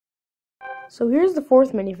So here's the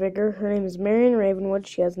fourth minifigure. Her name is Marion Ravenwood.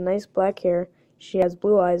 She has nice black hair. She has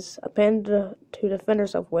blue eyes, a pen to defend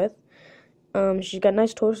herself with. She's got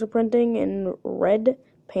nice torso printing and red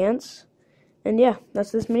pants. And yeah,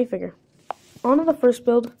 that's this minifigure. On to the first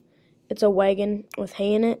build. It's a wagon with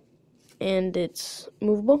hay in it, and it's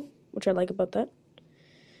movable, which I like about that.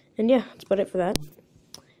 And yeah, that's about it for that.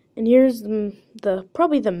 And here's the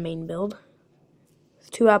probably the main build.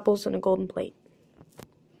 With 2 apples and a golden plate.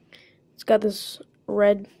 It's got this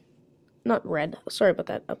red, not red, sorry about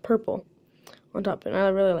that, a purple on top, and I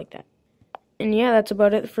really like that. And yeah, that's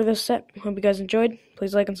about it for this set. Hope you guys enjoyed.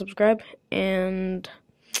 Please like and subscribe, and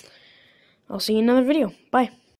I'll see you in another video. Bye.